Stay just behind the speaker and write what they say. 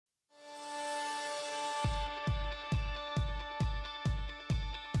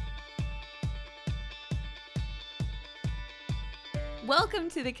Welcome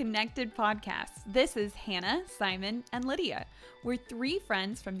to the Connected Podcast. This is Hannah, Simon, and Lydia. We're three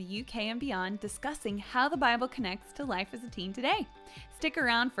friends from the UK and beyond discussing how the Bible connects to life as a teen today. Stick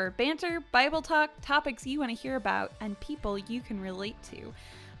around for banter, Bible talk, topics you want to hear about, and people you can relate to,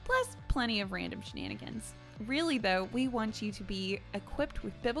 plus plenty of random shenanigans. Really, though, we want you to be equipped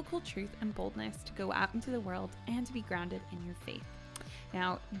with biblical truth and boldness to go out into the world and to be grounded in your faith.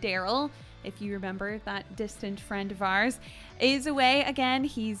 Now, Daryl, if you remember that distant friend of ours, is away again.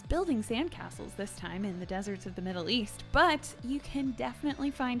 He's building sandcastles this time in the deserts of the Middle East, but you can definitely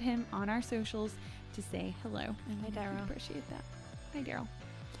find him on our socials to say hello. And Hi, Daryl. Appreciate that. Hi, Daryl.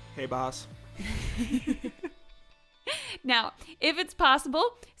 Hey, boss. Now, if it's possible,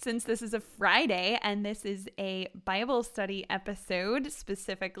 since this is a Friday and this is a Bible study episode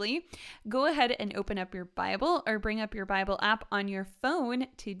specifically, go ahead and open up your Bible or bring up your Bible app on your phone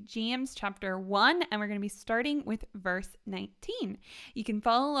to James chapter 1, and we're going to be starting with verse 19. You can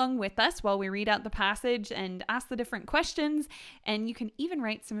follow along with us while we read out the passage and ask the different questions, and you can even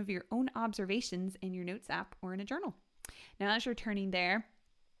write some of your own observations in your notes app or in a journal. Now, as you're turning there,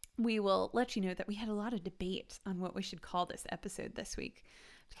 we will let you know that we had a lot of debate on what we should call this episode this week.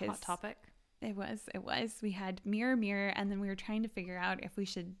 Hot topic. It was. We had mirror, mirror, and then we were trying to figure out if we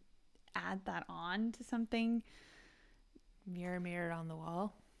should add that on to something. Mirror, mirror on the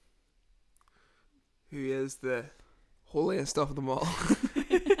wall. Who is the holiest of them all?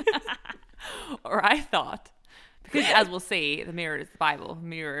 Or I thought, because as we'll see, the mirror is the Bible.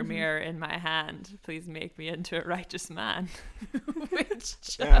 Mirror, mirror in my hand, please make me into a righteous man. Which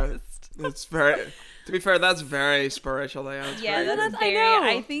just... Yeah, it's very... To be fair, that's very spiritual. Yeah, that's very, I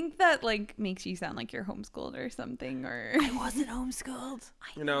know. I think that makes you sound like you're homeschooled or something, or... I wasn't homeschooled.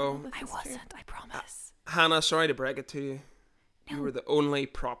 You know, I wasn't, I promise. Hannah, sorry to break it to you. No. You were the only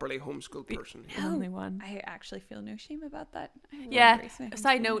properly homeschooled person. The only one. I actually feel no shame about that. Yeah.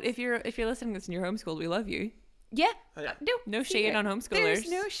 Side note, if you're listening to this and you're homeschooled, we love you. Yeah. Oh, yeah. No shade on homeschoolers. There's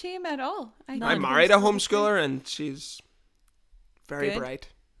no shame at all. I married a homeschooler and she's very Good. bright.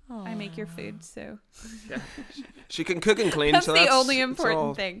 Aww. I make your food, so yeah, she can cook and clean. That's so the only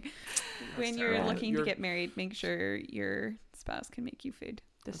important thing. When you're terrible. looking to get married, make sure your spouse can make you food.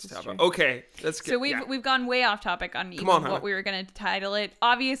 This is true. Okay, let's get. So we've gone way off topic on what we were going to title it.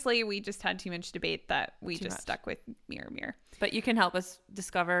 Obviously, we just had too much debate that we stuck with mirror, mirror. But you can help us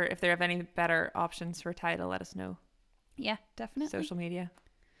discover if there are any better options for a title. Let us know. Yeah, definitely. Social media.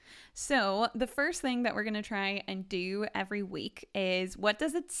 So the first thing that we're going to try and do every week is what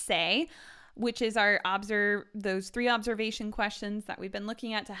does it say, which is those 3 observation questions that we've been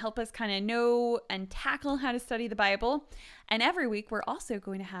looking at to help us kind of know and tackle how to study the Bible. And every week we're also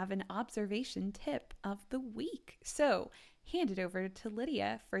going to have an observation tip of the week. So hand it over to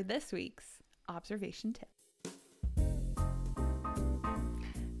Lydia for this week's observation tip.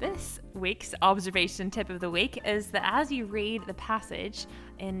 This week's observation tip of the week is that as you read the passage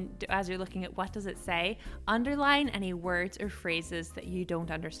and as you're looking at what does it say, underline any words or phrases that you don't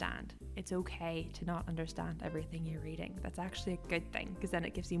understand. It's okay to not understand everything you're reading. That's actually a good thing because then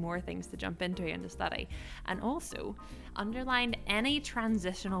it gives you more things to jump into and to study. And also, underline any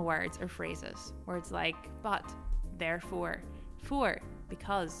transitional words or phrases. Words like but, therefore, for,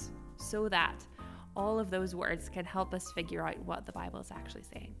 because, so that. All of those words can help us figure out what the Bible is actually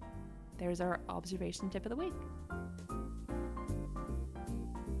saying. There's our observation tip of the week.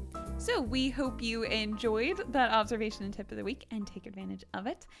 So we hope you enjoyed that observation and tip of the week and take advantage of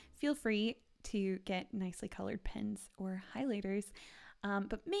it. Feel free to get nicely colored pens or highlighters,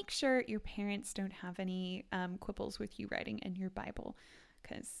 but make sure your parents don't have any quibbles with you writing in your Bible,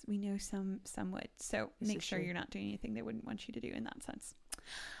 because we know some would. So make sure you're not doing anything they wouldn't want you to do in that sense.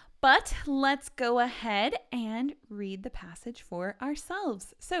 But let's go ahead and read the passage for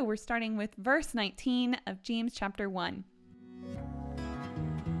ourselves. So we're starting with verse 19 of James chapter 1.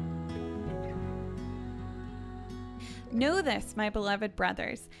 Know this, my beloved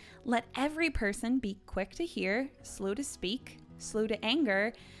brothers. Let every person be quick to hear, slow to speak, slow to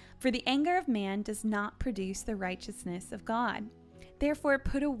anger, for the anger of man does not produce the righteousness of God. Therefore,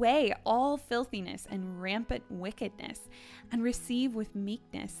 put away all filthiness and rampant wickedness, and receive with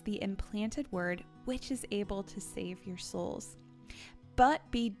meekness the implanted word, which is able to save your souls. But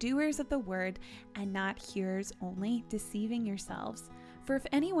be doers of the word, and not hearers only, deceiving yourselves. For if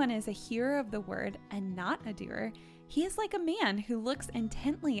anyone is a hearer of the word and not a doer, he is like a man who looks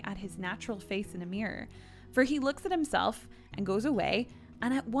intently at his natural face in a mirror. For he looks at himself and goes away,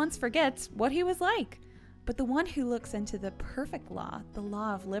 and at once forgets what he was like. But the one who looks into the perfect law, the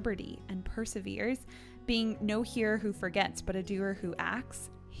law of liberty, and perseveres, being no hearer who forgets, but a doer who acts,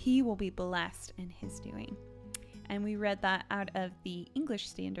 he will be blessed in his doing. and we read that out of the English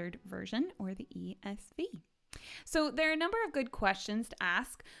Standard Version, or the ESV. So there are a number of good questions to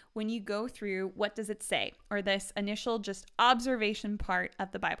ask when you go through what does it say, or this initial just observation part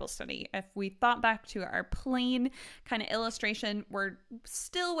of the Bible study. If we thought back to our plain kind of illustration, we're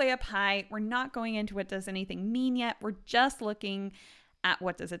still way up high. We're not going into what does anything mean yet. We're just looking at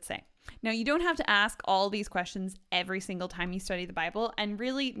what does it say. Now, you don't have to ask all these questions every single time you study the Bible, and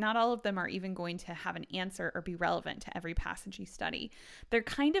really not all of them are even going to have an answer or be relevant to every passage you study. They're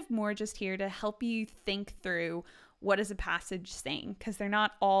kind of more just here to help you think through what is a passage saying, because they're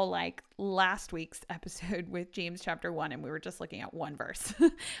not all like last week's episode with James chapter 1, and we were just looking at one verse,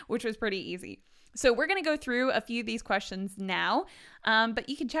 which was pretty easy. So we're going to go through a few of these questions now, but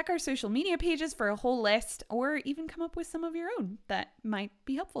you can check our social media pages for a whole list, or even come up with some of your own that might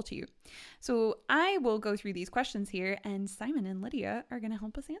be helpful to you. So I will go through these questions here, and Simon and Lydia are going to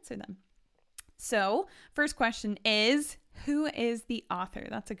help us answer them. So first question is, who is the author?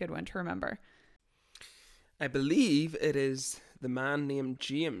 That's a good one to remember. I believe it is the man named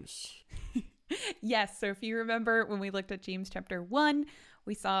James. Yes, so if you remember when we looked at James chapter 1,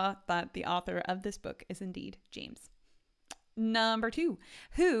 we saw that the author of this book is indeed James. Number 2,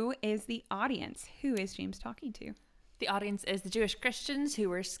 who is the audience? Who is James talking to? The audience is the Jewish Christians who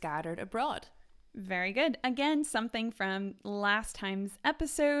were scattered abroad. Very good. Again, something from last time's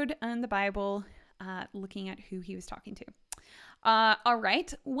episode on the Bible, looking at who he was talking to. All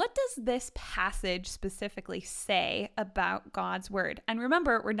right. What does this passage specifically say about God's word? And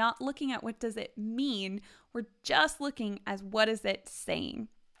remember, we're not looking at what does it mean. We're just looking at what is it saying.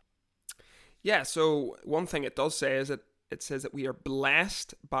 Yeah, so one thing it does say is that it says that we are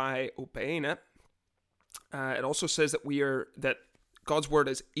blessed by obeying it. It also says that God's word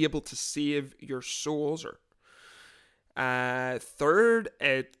is able to save your souls. Or third,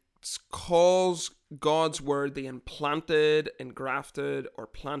 it calls God's word the implanted, engrafted, or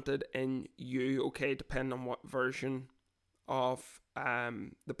planted in you, okay, depending on what version of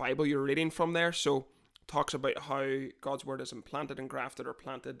the Bible you're reading from there. So it talks about how God's word is implanted, engrafted, or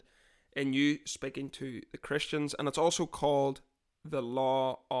planted in you, speaking to the Christians. And it's also called the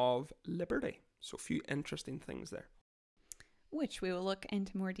law of liberty. So a few interesting things there, which we will look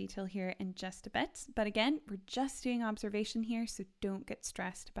into more detail here in just a bit. But again, we're just doing observation here, so don't get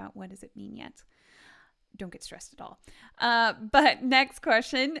stressed about what does it mean yet. Don't get stressed at all. But next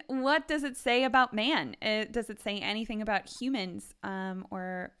question, what does it say about man? Does it say anything about humans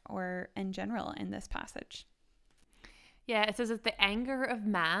or in general in this passage? Yeah, it says that the anger of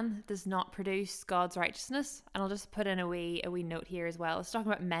man does not produce God's righteousness. And I'll just put in a wee note here as well. It's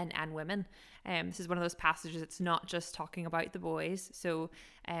talking about men and women. This is one of those passages, it's not just talking about the boys. So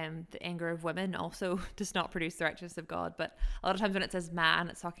the anger of women also does not produce the righteousness of God. But a lot of times when it says man,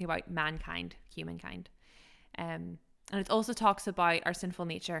 it's talking about mankind, humankind. And it also talks about our sinful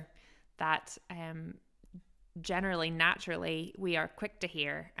nature, that generally, naturally, we are quick to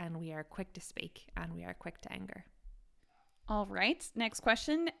hear, and we are quick to speak, and we are quick to anger. All right, next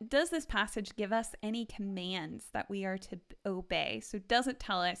question. Does this passage give us any commands that we are to obey? So does it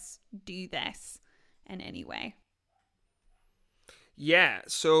tell us do this in any way? Yeah,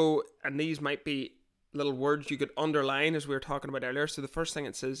 so, and these might be little words you could underline as we were talking about earlier. So the first thing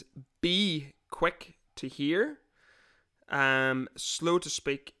it says, be quick to hear, slow to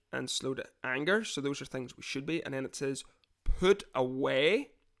speak, and slow to anger. So those are things we should be. And then it says, put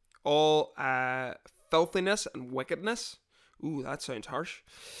away all filthiness and wickedness. Ooh, that sounds harsh.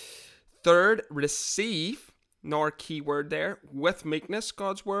 Third, receive, another key word there, with meekness,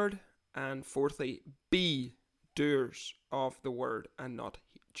 God's word. And fourthly, be doers of the word and not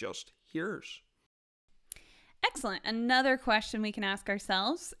just hearers. Excellent. Another question we can ask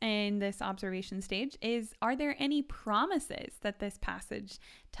ourselves in this observation stage is, are there any promises that this passage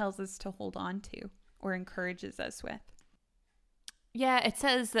tells us to hold on to or encourages us with? Yeah, it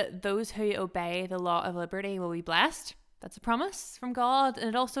says that those who obey the law of liberty will be blessed. That's a promise from God. And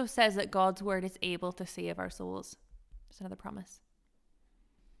it also says that God's word is able to save our souls. Just another promise.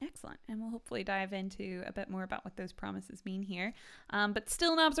 Excellent. And we'll hopefully dive into a bit more about what those promises mean here. But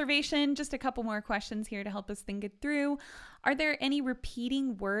still an observation, just a couple more questions here to help us think it through. Are there any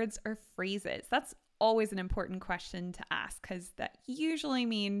repeating words or phrases? That's always an important question to ask, because that usually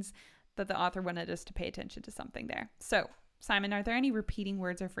means that the author wanted us to pay attention to something there. So, Simon, are there any repeating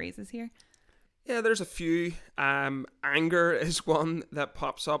words or phrases here? Yeah, there's a few. Anger is one that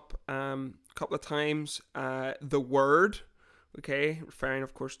pops up a couple of times. The word, okay, referring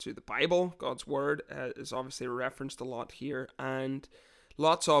of course to the Bible, God's word, is obviously referenced a lot here. And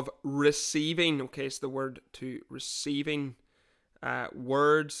lots of receiving, okay, so the word to receiving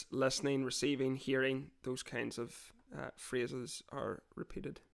Words, listening, receiving, hearing, those kinds of phrases are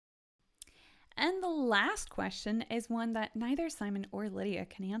repeated. And the last question is one that neither Simon or Lydia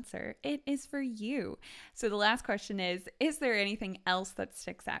can answer. It is for you. So the last question is there anything else that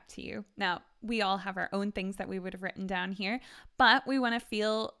sticks out to you? Now, we all have our own things that we would have written down here, but we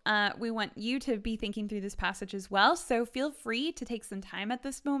want you to be thinking through this passage as well. So feel free to take some time at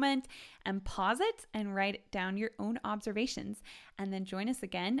this moment and pause it and write down your own observations. And then join us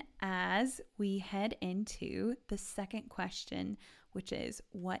again as we head into the second question, which is,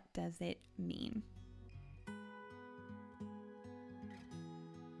 what does it mean?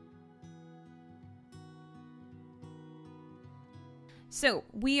 So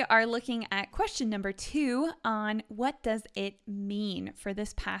we are looking at question number 2 on what does it mean for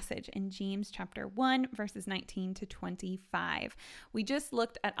this passage in James chapter 1, verses 19 to 25. We just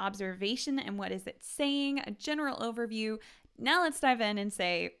looked at observation and what is it saying, a general overview. Now let's dive in and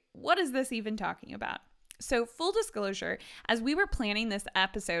say, what is this even talking about? So full disclosure, as we were planning this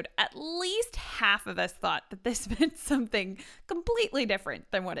episode, at least half of us thought that this meant something completely different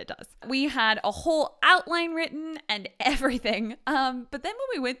than what it does. We had a whole outline written and everything. But then when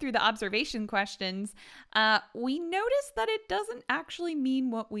we went through the observation questions, we noticed that it doesn't actually mean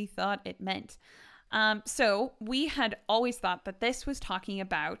what we thought it meant. So we had always thought that this was talking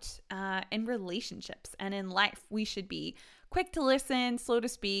about in relationships and in life, we should be quick to listen, slow to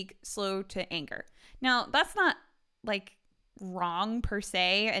speak, slow to anger. Now, that's not like wrong per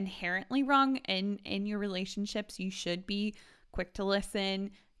se, inherently wrong in your relationships. You should be quick to listen.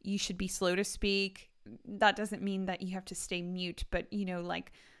 You should be slow to speak. That doesn't mean that you have to stay mute, but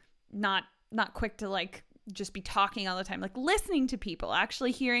like not quick to like just be talking all the time, like listening to people,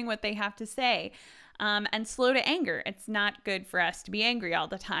 actually hearing what they have to say. And slow to anger. It's not good for us to be angry all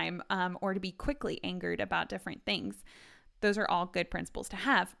the time or to be quickly angered about different things. Those are all good principles to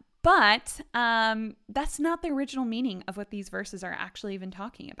have. But that's not the original meaning of what these verses are actually even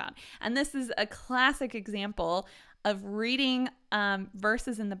talking about. And this is a classic example of reading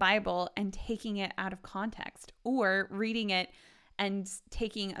verses in the Bible and taking it out of context, or reading it and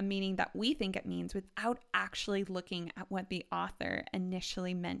taking a meaning that we think it means without actually looking at what the author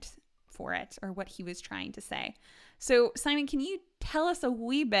initially meant for it or what he was trying to say. So Simon, can you tell us a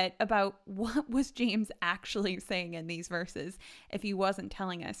wee bit about what was James actually saying in these verses if he wasn't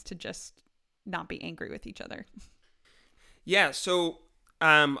telling us to just not be angry with each other? Yeah, so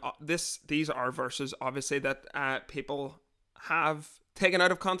these are verses obviously that people have taken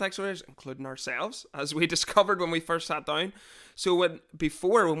out of context, including ourselves, as we discovered when we first sat down. So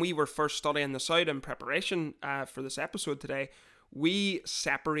when we were first studying this out in preparation for this episode today, we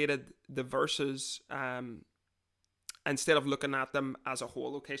separated the verses instead of looking at them as a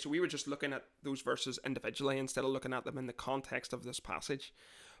whole. Okay, so we were just looking at those verses individually instead of looking at them in the context of this passage.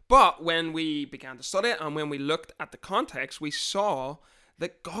 But when we began to study it and when we looked at the context, we saw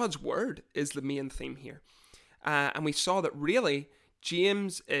that God's word is the main theme here. And we saw that really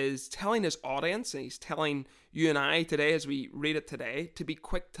James is telling his audience, and he's telling you and I today as we read it today, to be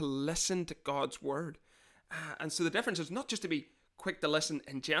quick to listen to God's word. And so the difference is not just to be quick to listen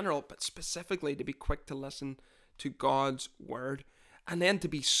in general, but specifically to be quick to listen to God's word, and then to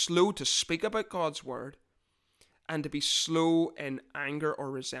be slow to speak about God's word, and to be slow in anger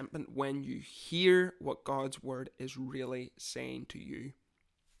or resentment when you hear what God's word is really saying to you.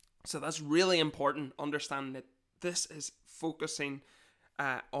 So that's really important, understanding that this is focusing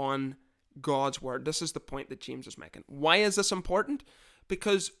on God's word. This is the point that James is making. Why is this important?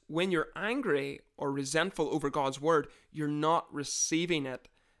 Because when you're angry or resentful over God's word, you're not receiving it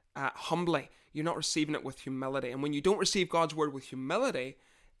humbly. You're not receiving it with humility. And when you don't receive God's word with humility,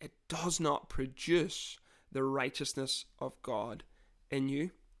 it does not produce the righteousness of God in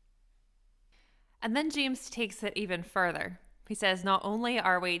you. And then James takes it even further. He says, not only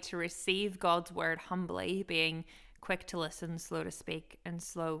are we to receive God's word humbly, being quick to listen, slow to speak, and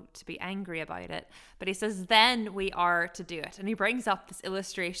slow to be angry about it, but he says then we are to do it. And he brings up this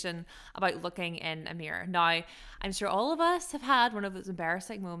illustration about looking in a mirror. Now, I'm sure all of us have had one of those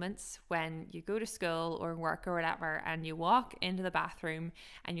embarrassing moments when you go to school or work or whatever, and you walk into the bathroom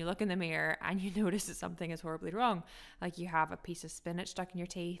and you look in the mirror and you notice that something is horribly wrong. Like you have a piece of spinach stuck in your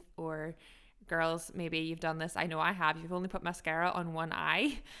teeth, or girls, maybe you've done this. I know I have. You've only put mascara on one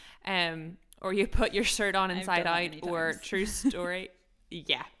eye. Or you put your shirt on inside out, or true story.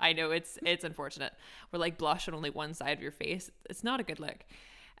 Yeah, I know it's unfortunate. Or like blush on only one side of your face. It's not a good look.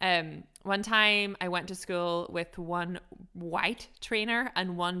 One time I went to school with one white trainer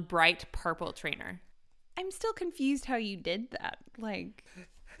and one bright purple trainer. I'm still confused how you did that. Like,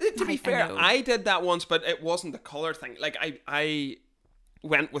 to be fair, I did that once, but it wasn't the colour thing. Like, I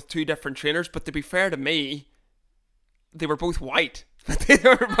went with 2 different trainers, but to be fair to me, they were both white. They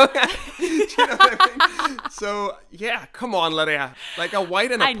were both, do you know what I mean? So, yeah, come on, Lydia. Like, a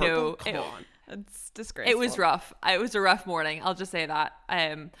white and a purple, come on. It's disgraceful. It was rough. It was a rough morning. I'll just say that.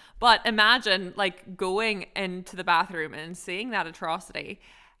 But imagine like going into the bathroom and seeing that atrocity.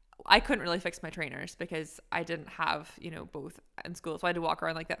 I couldn't really fix my trainers because I didn't have, both in school. So I had to walk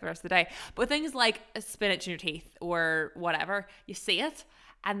around like that the rest of the day. But things like spinach in your teeth or whatever, you see it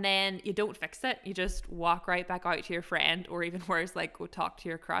and then you don't fix it. You just walk right back out to your friend, or even worse, like go talk to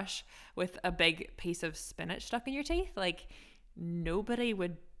your crush with a big piece of spinach stuck in your teeth. Like, nobody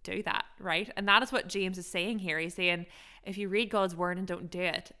would do that, right? And that is what James is saying here. He's saying if you read God's word and don't do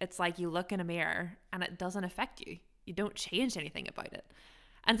it, it's like you look in a mirror and it doesn't affect you. You don't change anything about it.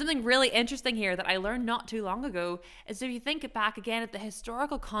 And something really interesting here that I learned not too long ago is if you think back again at the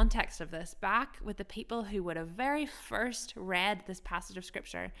historical context of this, back with the people who would have very first read this passage of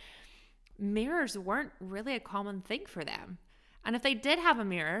scripture, mirrors weren't really a common thing for them. And if they did have a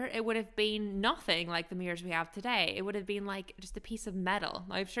mirror, it would have been nothing like the mirrors we have today. It would have been like just a piece of metal.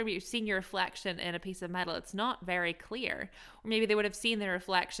 Now, I'm sure you've seen your reflection in a piece of metal. It's not very clear. Or maybe they would have seen their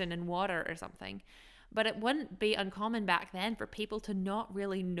reflection in water or something. But it wouldn't be uncommon back then for people to not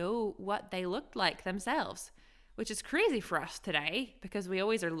really know what they looked like themselves, which is crazy for us today because we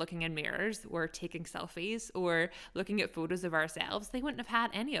always are looking in mirrors or taking selfies or looking at photos of ourselves. They wouldn't have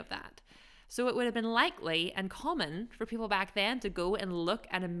had any of that. So it would have been likely and common for people back then to go and look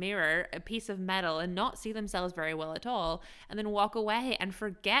at a mirror, a piece of metal, and not see themselves very well at all, and then walk away and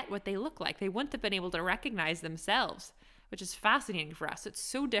forget what they look like. They wouldn't have been able to recognize themselves, which is fascinating for us. It's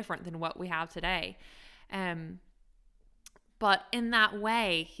so different than what we have today. But in that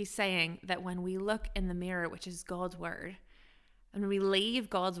way, he's saying that when we look in the mirror, which is God's word, and we leave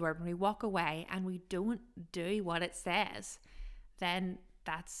God's word, when we walk away and we don't do what it says, then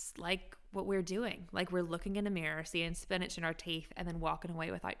that's like what we're doing. Like, we're looking in a mirror, seeing spinach in our teeth, and then walking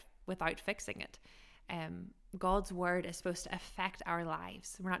away without fixing it. God's word is supposed to affect our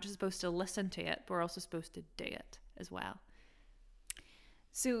lives. We're not just supposed to listen to it, but we're also supposed to do it as well.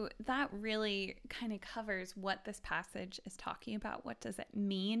 So that really kind of covers what this passage is talking about. What does it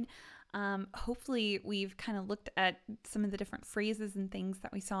mean? Hopefully we've kind of looked at some of the different phrases and things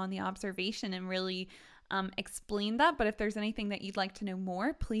that we saw in the observation and really explained that. But if there's anything that you'd like to know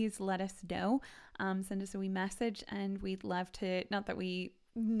more, please let us know. Send us a wee message, and we'd love to, not that we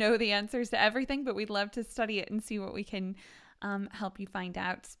know the answers to everything, but we'd love to study it and see what we can help you find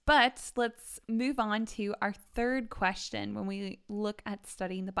out. But let's move on to our third question when we look at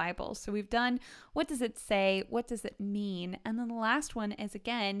studying the Bible. So we've done, what does it say? What does it mean? And then the last one is,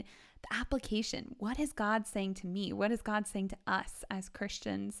 again, the application. What is God saying to me? What is God saying to us as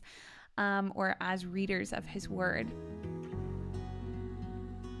Christians or as readers of his word?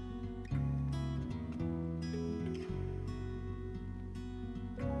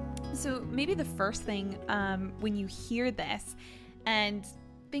 So maybe the first thing when you hear this and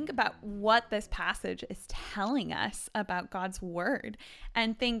think about what this passage is telling us about God's word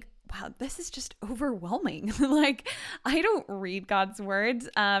and think, wow, this is just overwhelming. Like, I don't read God's words,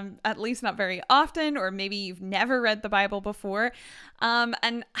 at least not very often, or maybe you've never read the Bible before.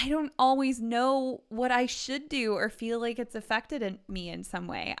 And I don't always know what I should do or feel like it's affected me in some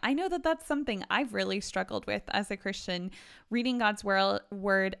way. I know that that's something I've really struggled with as a Christian, reading God's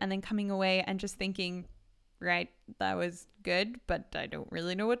word and then coming away and just thinking, right, that was good, but I don't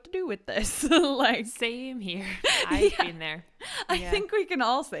really know what to do with this. Like, same here. I've been there. I think we can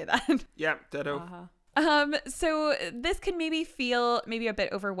all say that. Yeah, ditto. So this can maybe feel a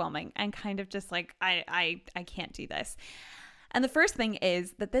bit overwhelming and kind of just like, I can't do this. And the first thing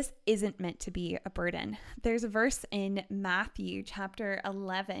is that this isn't meant to be a burden. There's a verse in Matthew chapter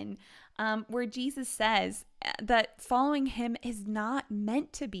 11 where Jesus says that following him is not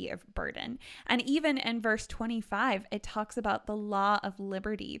meant to be a burden. And even in verse 25, it talks about the law of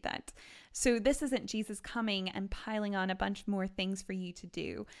liberty. So this isn't Jesus coming and piling on a bunch more things for you to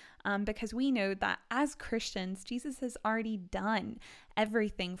do, because we know that as Christians, Jesus has already done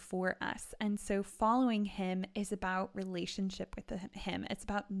everything for us. And so following him is about relationship with him. It's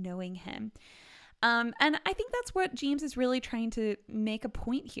about knowing him. And I think that's what James is really trying to make a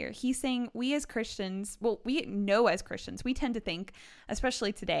point here. He's saying we as Christians, we know as Christians, we tend to think,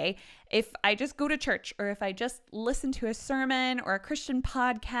 especially today, if I just go to church or if I just listen to a sermon or a Christian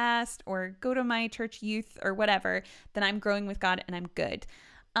podcast or go to my church youth or whatever, then I'm growing with God and I'm good.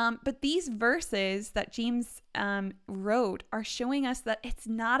 But these verses that James wrote are showing us that it's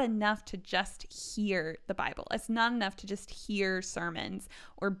not enough to just hear the Bible. It's not enough to just hear sermons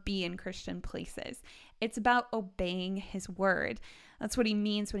or be in Christian places. It's about obeying his word. That's what he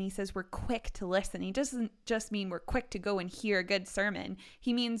means when he says we're quick to listen. He doesn't just mean we're quick to go and hear a good sermon.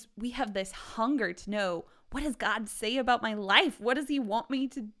 He means we have this hunger to know, what does God say about my life? What does he want me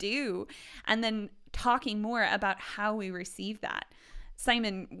to do? And then talking more about how we receive that.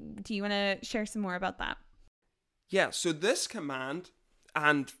 Simon, do you want to share some more about that? Yeah, so this command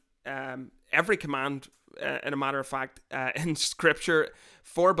and every command, in a matter of fact, in Scripture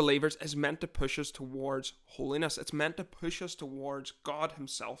for believers is meant to push us towards holiness. It's meant to push us towards God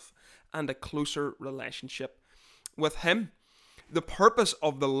himself and a closer relationship with him. The purpose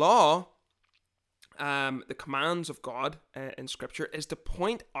of the law, the commands of God in Scripture, is to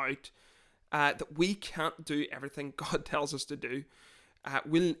point out that we can't do everything God tells us to do.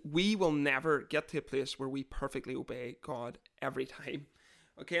 We will never get to a place where we perfectly obey God every time.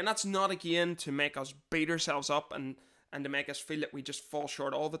 Okay, and that's not again to make us beat ourselves up and to make us feel that we just fall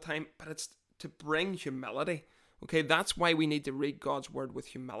short all the time, but it's to bring humility. Okay, that's why we need to read God's word with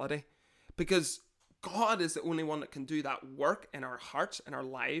humility, because God is the only one that can do that work in our hearts and our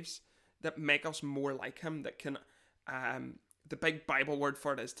lives that make us more like him, that can, the big Bible word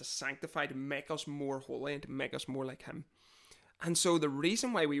for it is to sanctify, to make us more holy and to make us more like him. And so the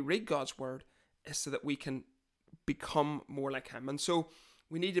reason why we read God's word is so that we can become more like him. And so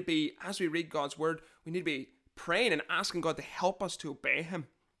we need to be, as we read God's word, we need to be praying and asking God to help us to obey him.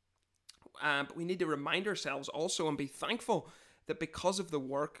 But we need to remind ourselves also and be thankful that because of the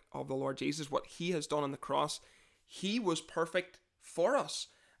work of the Lord Jesus, what he has done on the cross, he was perfect for us.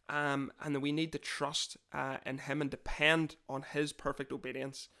 And that we need to trust in him and depend on his perfect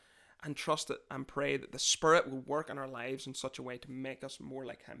obedience, and trust it and pray that the Spirit will work in our lives in such a way to make us more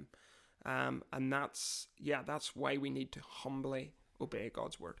like him. And that's why we need to humbly obey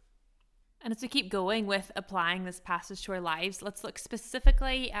God's word. And as we keep going with applying this passage to our lives, let's look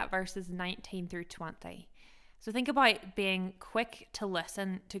specifically at verses 19 through 20. So think about being quick to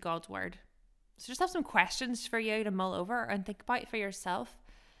listen to God's word. So just have some questions for you to mull over and think about for yourself.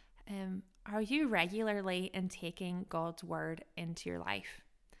 Are you regularly taking God's word into your life?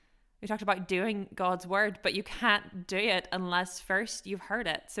 We talked about doing God's word, but you can't do it unless first you've heard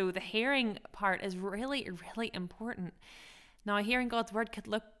it. So the hearing part is really, really important. Now, hearing God's word could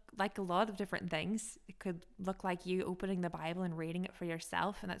look like a lot of different things. It could look like you opening the Bible and reading it for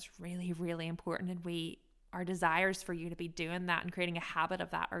yourself, and that's really, really important. And our desires for you to be doing that and creating a habit of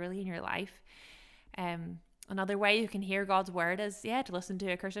that early in your life. Another way you can hear God's word is, to listen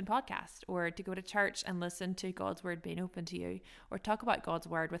to a Christian podcast, or to go to church and listen to God's word being open to you, or talk about God's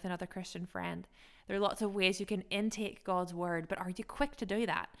word with another Christian friend. There are lots of ways you can intake God's word, but are you quick to do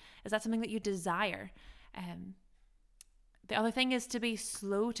that? Is that something that you desire? The other thing is to be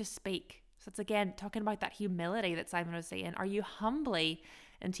slow to speak. So it's again talking about that humility that Simon was saying. Are you humbly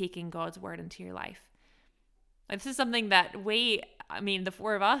taking God's word into your life? This is something that the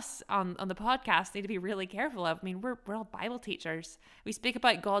four of us on the podcast need to be really careful of. We're all Bible teachers. We speak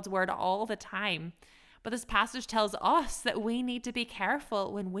about God's word all the time. But this passage tells us that we need to be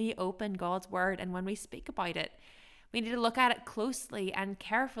careful when we open God's word and when we speak about it. We need to look at it closely and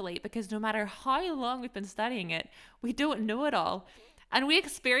carefully, because no matter how long we've been studying it, we don't know it all. And we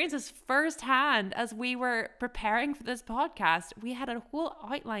experienced this firsthand as we were preparing for this podcast. We had a whole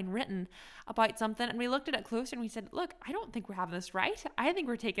outline written about something, and we looked at it closer and we said, look, I don't think we're having this right. I think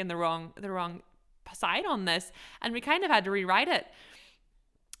we're taking the wrong side on this. And we kind of had to rewrite it.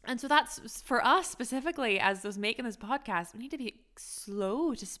 And so that's for us specifically, as those making this podcast, we need to be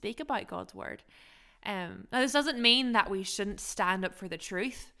slow to speak about God's word. Now, this doesn't mean that we shouldn't stand up for the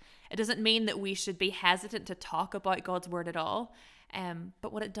truth. It doesn't mean that we should be hesitant to talk about God's word at all.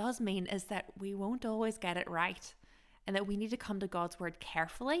 But what it does mean is that we won't always get it right, and that we need to come to God's word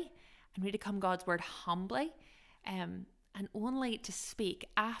carefully, and we need to come to God's word humbly, and only to speak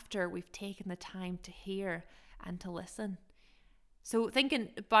after we've taken the time to hear and to listen. So thinking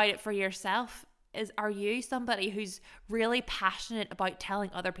about it for yourself, are you somebody who's really passionate about telling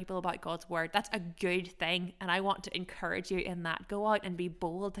other people about God's word? That's a good thing, and I want to encourage you in that. Go out and be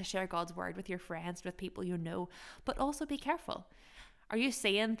bold to share God's word with your friends, with people you know, but also be careful. Are you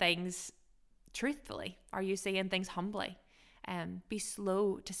saying things truthfully? Are you saying things humbly? Be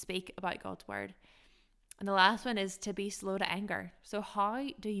slow to speak about God's word. And the last one is to be slow to anger. So how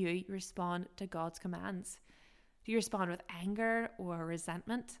do you respond to God's commands? Do you respond with anger or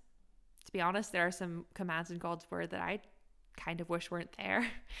resentment? To be honest, there are some commands in God's word that I kind of wish weren't there.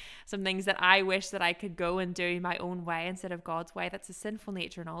 Some things that I wish that I could go and do my own way instead of God's way. That's a sinful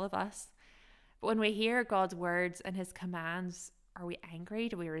nature in all of us. But when we hear God's words and his commands, are we angry?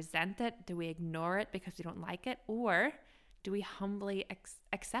 Do we resent it? Do we ignore it because we don't like it? Or do we humbly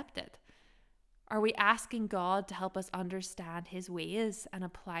accept it? Are we asking God to help us understand his ways and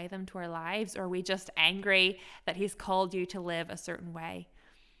apply them to our lives? Or are we just angry that he's called you to live a certain way?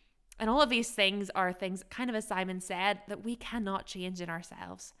 And all of these things are things, kind of as Simon said, that we cannot change in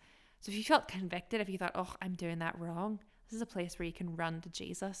ourselves. So if you felt convicted, if you thought, oh, I'm doing that wrong, this is a place where you can run to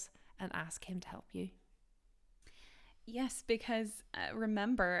Jesus and ask him to help you. Yes, because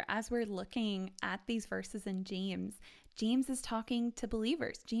remember, as we're looking at these verses in James, James is talking to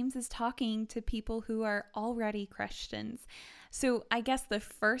believers. James is talking to people who are already Christians. So I guess the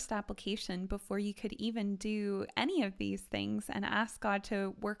first application before you could even do any of these things and ask God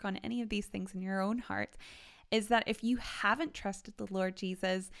to work on any of these things in your own heart is that if you haven't trusted the Lord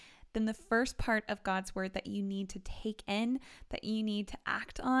Jesus, then the first part of God's word that you need to take in, that you need to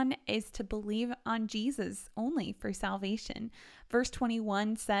act on, is to believe on Jesus only for salvation. Verse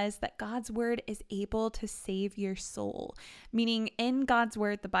 21 says that God's word is able to save your soul, meaning in God's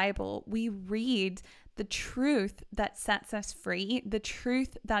word, the Bible, we read the truth that sets us free, the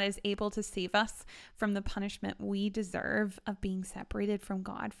truth that is able to save us from the punishment we deserve of being separated from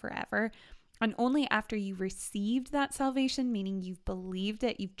God forever. And only after you received that salvation, meaning you've believed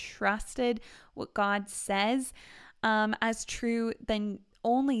it, you've trusted what God says as true, then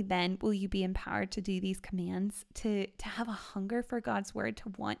only then will you be empowered to do these commands, to have a hunger for God's word,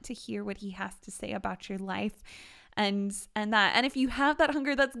 to want to hear what he has to say about your life. And if you have that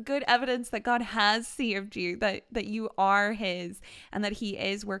hunger, that's good evidence that God has saved you, that you are his, and that he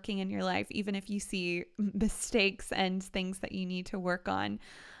is working in your life, even if you see mistakes and things that you need to work on.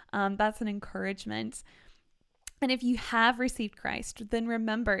 That's an encouragement. And if you have received Christ, then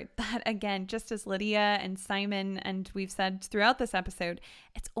remember that, again, just as Lydia and Simon, and we've said throughout this episode,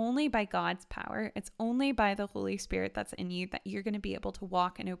 it's only by God's power, it's only by the Holy Spirit that's in you that you're going to be able to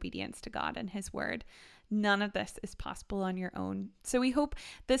walk in obedience to God and his word. None of this is possible on your own. So we hope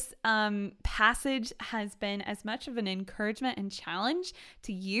this passage has been as much of an encouragement and challenge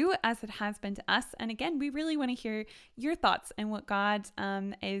to you as it has been to us. And again, we really want to hear your thoughts and what God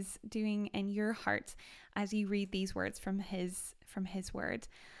is doing in your heart as you read these words from his word.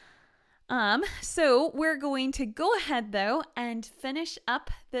 So we're going to go ahead though and finish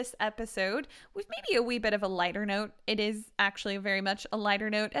up this episode with maybe a wee bit of a lighter note. It is actually very much a lighter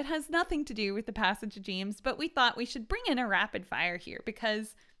note. It has nothing to do with the passage of James, but we thought we should bring in a rapid fire here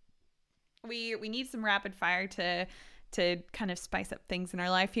because we need some rapid fire to kind of spice up things in our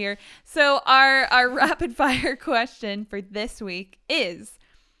life here. So our rapid fire question for this week is,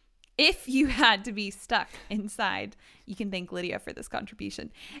 if you had to be stuck inside, you can thank Lydia for this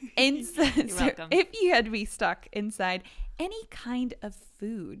contribution. You're welcome. If you had to be stuck inside any kind of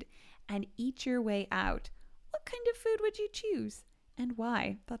food and eat your way out, what kind of food would you choose and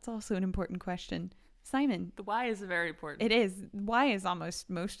why? That's also an important question. Simon. The why is very important. It is. Why is almost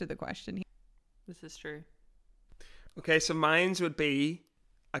most of the question here. This is true. Okay, so mine's would be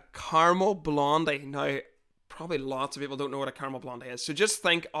a caramel blondie. Now, probably lots of people don't know what a caramel blondie is. So just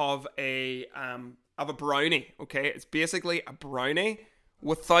think of a brownie, okay? It's basically a brownie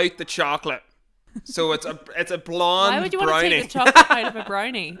without the chocolate. So it's a blonde brownie. Why would you want to take the chocolate out of a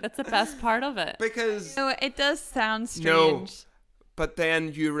brownie? That's the best part of it. Because No, it does sound strange. No, but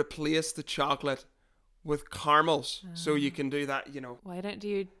then you replace the chocolate with caramels, so you can do that, Why don't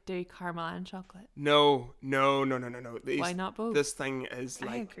you do caramel and chocolate? No. Why not both? This thing is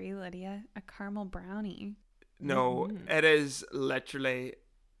like... I agree, Lydia. A caramel brownie. No, it is literally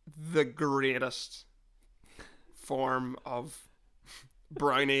the greatest form of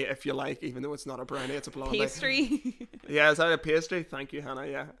brownie, if you like, even though it's not a brownie, it's a blondie. Pastry. Yeah, is that a pastry? Thank you,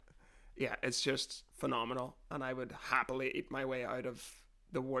 Hannah. Yeah, it's just phenomenal, and I would happily eat my way out of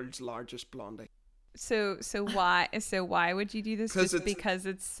the world's largest blondie. So why would you do this? Just because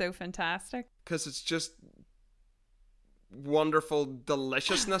it's so fantastic? Because it's just wonderful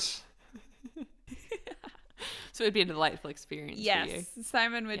deliciousness. So it'd be a delightful experience for you. Yes,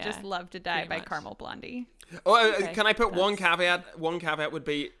 Simon would just love to die by much. caramel blondie. Oh, Okay, can I put one caveat? One caveat would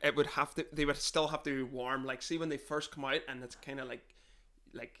be they would still have to be warm. Like, see when they first come out and it's kind of like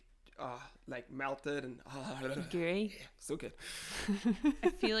melted and Gooey. yeah, so good. I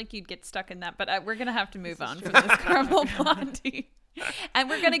feel like you'd get stuck in that, but we're gonna have to move on from this caramel blondie, and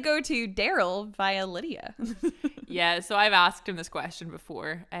we're gonna go to Daryl via Lydia. Yeah, so I've asked him this question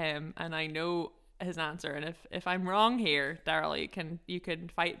before, and I know his answer, and if I'm wrong here, Daryl, you can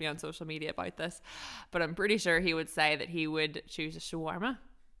fight me on social media about this, but I'm pretty sure he would say that he would choose a shawarma.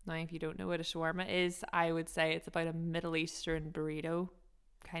 Now, if you don't know what a shawarma is, I would say it's about a Middle Eastern burrito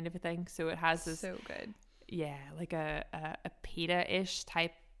kind of a thing. So it has this, so good. yeah, like a pita-ish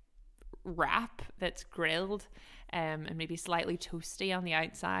type wrap that's grilled, and maybe slightly toasty on the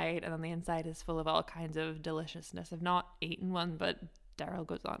outside, and on the inside is full of all kinds of deliciousness. I've not eaten one, but Daryl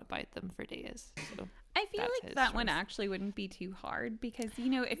goes on about them for days. So I feel that's like his that one choice. actually wouldn't be too hard because, you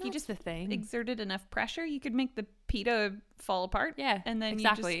know, if you That's just the thing. exerted enough pressure, you could make the pita fall apart. Yeah, And then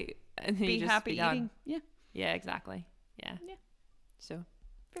exactly. And you then you just be just happy be done. eating. Yeah. Yeah, exactly. Yeah. Yeah. So,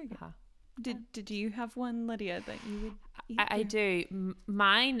 Very good. uh-huh. Did you have one, Lydia, that you would eat? I or- do.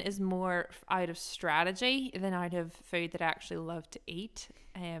 Mine is more out of strategy than out of food that I actually love to eat.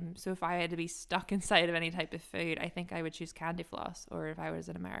 So if I had to be stuck inside of any type of food, I think I would choose candy floss. Or if I was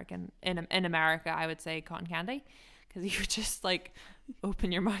an American in America, I would say cotton candy, because you would just like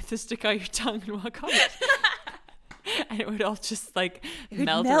open your mouth to stick out your tongue and walk out, and it would all just like It would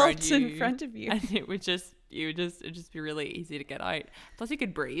melt melt around you in front of you. and it'd just be really easy to get out. Plus, you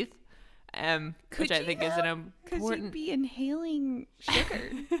could breathe. Could Which I you think is though? an Because important. you'd be inhaling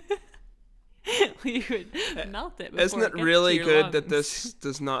sugar. You would melt it. Isn't before it gets really to your good that lungs. this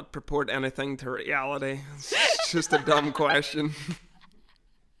does not purport anything to reality? It's just a dumb question.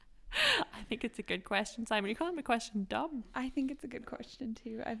 I think it's a good question, Simon. You calling my question dumb? I think it's a good question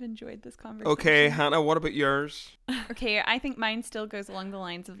too. I've enjoyed this conversation. Okay, Hannah, what about yours? Okay, I think mine still goes along the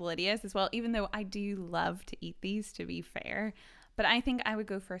lines of Lydia's as well, even though I do love to eat these, to be fair. But I think I would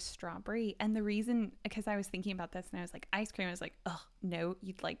go for a strawberry. And the reason, because I was thinking about this and I was like, ice cream, I was like, oh, no,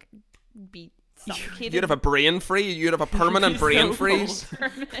 you'd like be suffocated. You'd have a brain freeze. You'd have a permanent So brain cold. freeze.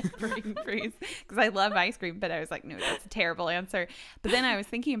 Permanent brain freeze, because I love ice cream. But I was like, no, that's a terrible answer. But then I was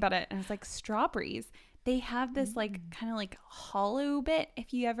thinking about it and I was like, strawberries, they have this like kind of like hollow bit.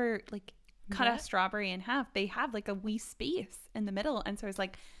 If you ever like cut Yeah. a strawberry in half, they have like a wee space in the middle. And so I was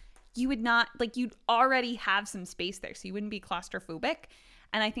like, you would not, like, you'd already have some space there, so you wouldn't be claustrophobic.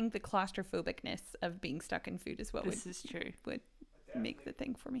 And I think the claustrophobicness of being stuck in food is what This is true. would make the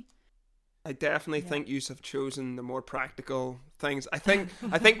thing for me. I definitely think you have chosen the more practical things. I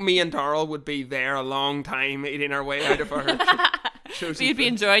think me and Darrell would be there a long time eating our way out of our chosen So you'd be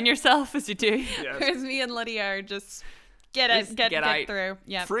food. enjoying yourself as you do. Yes. Whereas me and Lydia are just get Get out. through.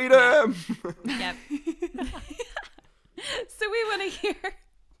 Yeah. Freedom! Yep. So we want to hear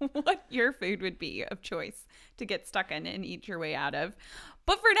what your food would be of choice to get stuck in and eat your way out of.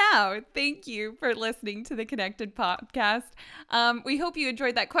 But for now, thank you for listening to the Connected Podcast. We hope you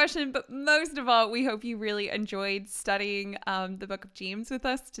enjoyed that question, but most of all, we hope you really enjoyed studying the book of James with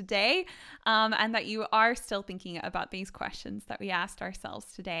us today, and that you are still thinking about these questions that we asked ourselves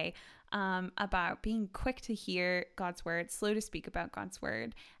today, about being quick to hear God's word, slow to speak about God's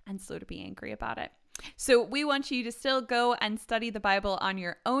word, and slow to be angry about it. So we want you to still go and study the Bible on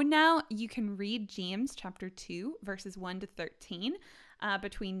your own now. You can read James chapter 2, verses 1 to 13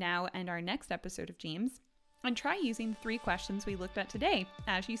 between now and our next episode of James. And try using the 3 questions we looked at today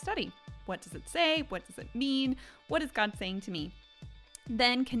as you study. What does it say? What does it mean? What is God saying to me?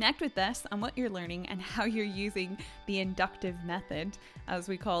 Then connect with us on what you're learning and how you're using the inductive method, as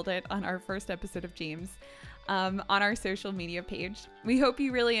we called it on our first episode of James, on our social media page. We hope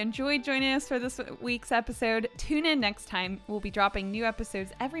you really enjoyed joining us for this week's episode. Tune in next time. We'll be dropping new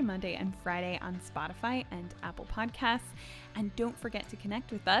episodes every Monday and Friday on Spotify and Apple Podcasts. And don't forget to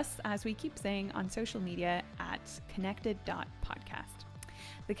connect with us, as we keep saying, on social media at connected.podcast.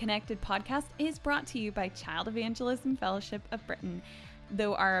 The Connected Podcast is brought to you by Child Evangelism Fellowship of Britain,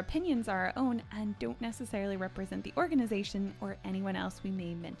 though our opinions are our own and don't necessarily represent the organization or anyone else we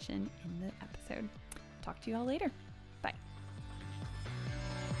may mention in the episode. Talk to you all later.